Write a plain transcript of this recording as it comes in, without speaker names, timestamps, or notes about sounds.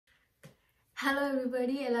Hello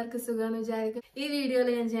everybody, എല്ലാവർക്കും സുഖമെന്ന് വിചാരിക്കും. ഈ വീഡിയോയിൽ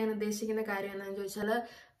ഞാൻ ചെയ്യാൻ ഉദ്ദേശിക്കുന്ന കാര്യം എന്താണെന്ന് ചോദിച്ചാൽ,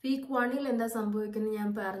 വീക്ക് 1 എന്താ സംഭവിക്കുന്നത്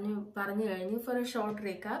ഞാൻ പറഞ്ഞു കഴിഞ്ഞു. ഫോർ എ ഷോർട്ട്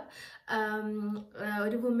റീകാപ്പ്,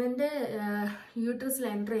 ഒരു വുമന്റെ യൂട്രസിൽ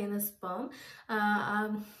എൻ്റർ ചെയ്യുന്ന സ്പേം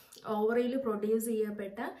ഓവറിയിൽ പ്രൊഡ്യൂസ്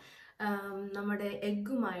ചെയ്യപ്പെട്ട നമ്മുടെ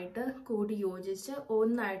എഗ്ഗുമായിട്ട് കൂടി യോജിച്ച്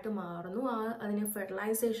ഒന്നായിട്ട് മാറുന്നു. അതിനെ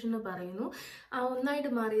ഫെർട്ടിലൈസേഷൻ എന്ന് പറയുന്നു.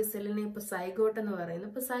 ഒന്നായിട്ട് മാറിയ സെല്ലിനെ ഇപ്പോൾ സൈഗോട്ട് എന്ന് പറയുന്നു.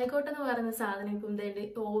 ഇപ്പോൾ സൈഗോട്ട് എന്ന് പറയുന്ന സാധനം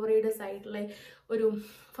ഇപ്പം ഓവറിയുടെ സൈഡിലെ ഒരു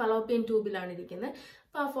ഫലോപ്പിയൻ ട്യൂബിലാണ് ഇരിക്കുന്നത്.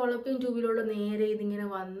 അപ്പോൾ ആ ഫലോപ്പിയൻ ട്യൂബിലൂടെ നേരെ ഇതിങ്ങനെ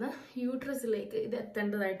വന്ന് യൂട്രസിലേക്ക് ഇത്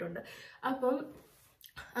എത്തേണ്ടതായിട്ടുണ്ട്. അപ്പം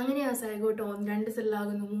അങ്ങനെ ആ സൈഗോട്ട് 2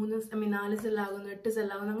 സെല്ലാകുന്നു, 4 സെല്ലാകുന്നു, 8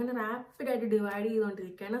 സെല്ലാകുന്നു, അങ്ങനെ റാപ്പിഡായിട്ട് ഡിവൈഡ്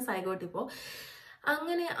ചെയ്തുകൊണ്ടിരിക്കുകയാണ് സൈഗോട്ട്. ഇപ്പോൾ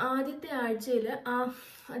അങ്ങനെ ആദ്യത്തെ ആഴ്ചയിൽ ആ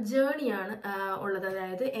ജേണിയാണ് ഉള്ളത്.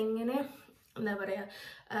 അതായത് എങ്ങനെ എന്താ പറയുക,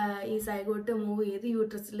 ഈ സൈഗോട്ട് മൂവ് ചെയ്ത്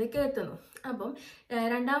യൂട്രസിലേക്ക് എത്തുന്നു. അപ്പം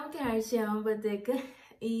രണ്ടാമത്തെ ആഴ്ചയാകുമ്പോഴത്തേക്ക്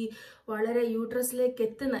ഈ വളരെ യൂട്രസിലേക്ക്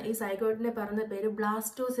എത്തുന്ന ഈ സൈഗോട്ടിനെ പറഞ്ഞ പേര്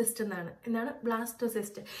ബ്ലാസ്റ്റോസിസ്റ്റ് എന്നാണ്.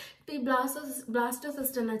 ബ്ലാസ്റ്റോസിസ്റ്റ്. ഇപ്പം ഈ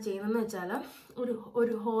ബ്ലാസ്റ്റോസിസ്റ്റ് എന്നാ ചെയ്യുന്നതെന്ന് വെച്ചാൽ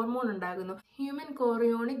ഒരു ഹോർമോൺ ഉണ്ടാകുന്നു. ഹ്യൂമൻ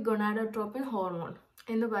കോറിയോണിക് ഗൊണാഡോട്രോപ്പിൻ ഹോർമോൺ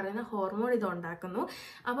എന്ന് പറയുന്ന ഹോർമോൺ ഇത് ഉണ്ടാക്കുന്നു.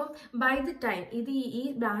 അപ്പം ബൈ ദി ടൈം ഈ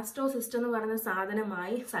ബ്ലാസ്റ്റോസിസ്റ്റ് എന്ന് പറയുന്ന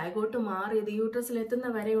സാധനമായി സൈഗോട്ട് മാറി ഇത് യൂട്രസിൽ എത്തുന്ന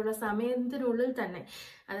വരെയുള്ള സമയത്തിനുള്ളിൽ തന്നെ,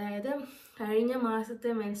 അതായത് കഴിഞ്ഞ മാസത്തെ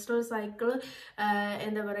മെൻസ്ട്രൽ സൈക്കിൾ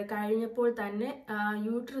എന്താ പറയുക കഴിഞ്ഞപ്പോൾ തന്നെ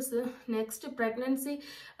യൂട്രസ് നെക്സ്റ്റ് പ്രഗ്നൻസി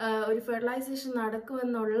ഒരു ഫെർട്ടിലൈസേഷൻ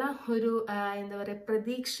നടക്കുമെന്നുള്ള ഒരു എന്താ പറയുക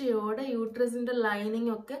പ്രതീക്ഷയോടെ യൂട്രസിന്റെ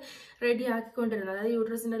ലൈനിങ് ഒക്കെ റെഡി ആക്കിക്കൊണ്ടിരുന്നത്. അതായത്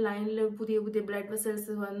യൂട്രസിന്റെ ലൈനിൽ പുതിയ പുതിയ ബ്ലഡ്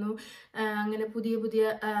വെസൽസ് വന്നു, അങ്ങനെ പുതിയ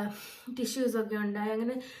ടിഷ്യൂസ് ഒക്കെ ഉണ്ടായി.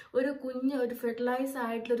 അങ്ങനെ ഒരു ഫെർട്ടിലൈസ്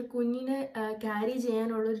ആയിട്ടുള്ള ഒരു കുഞ്ഞിനെ ക്യാരി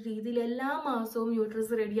ചെയ്യാനുള്ള ഒരു രീതിയിൽ എല്ലാ മാസവും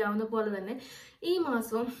യൂട്രസ് റെഡി ആവുന്ന പോലെ തന്നെ ഈ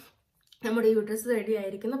മാസവും നമ്മുടെ യൂട്രസ് റെഡി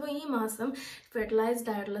ആയിരിക്കുന്നു. അപ്പോൾ ഈ മാസം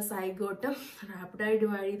ഫെർട്ടിലൈസ്ഡ് ആയിട്ടുള്ള സൈഗോട്ട് റാപ്പിഡായി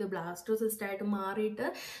ഡിവൈഡ് ചെയ്ത് ബ്ലാസ്റ്റോസിസ്റ്റ് ആയിട്ട് മാറിയിട്ട്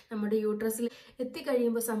നമ്മുടെ യൂട്രസിൽ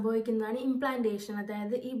എത്തിക്കഴിയുമ്പോൾ സംഭവിക്കുന്നതാണ് ഇംപ്ലാന്റേഷൻ.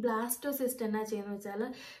 അതായത് ഈ ബ്ലാസ്റ്റോസിസ്റ്റ് എന്നാ ചെയ്യുന്നത് വെച്ചാൽ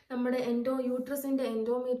നമ്മുടെ യൂട്രസിന്റെ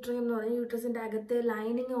എൻഡോമീട്രിയം എന്ന് പറഞ്ഞാൽ യൂട്രസിന്റെ അകത്തെ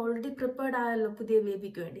ലൈനിങ് ഓൾറെഡി പ്രിപ്പയർഡ് ആയല്ലോ പുതിയ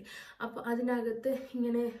ബേബിക്ക് വേണ്ടി. അപ്പോൾ അതിനകത്ത്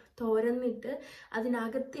ഇങ്ങനെ തുരന്നിട്ട്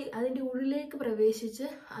അതിൻ്റെ ഉള്ളിലേക്ക് പ്രവേശിച്ച്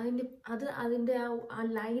അതിൻ്റെ ആ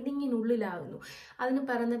ലൈനിങ്ങിനുള്ളിലാകുന്നു. അതിന്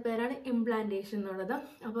പറയുന്ന പേരാണ് ഇംപ്ലാന്റേഷൻ എന്നുള്ളത്.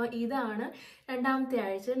 അപ്പോൾ ഇതാണ് രണ്ടാമത്തെ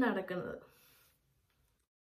ആഴ്ച നടക്കുന്നത്.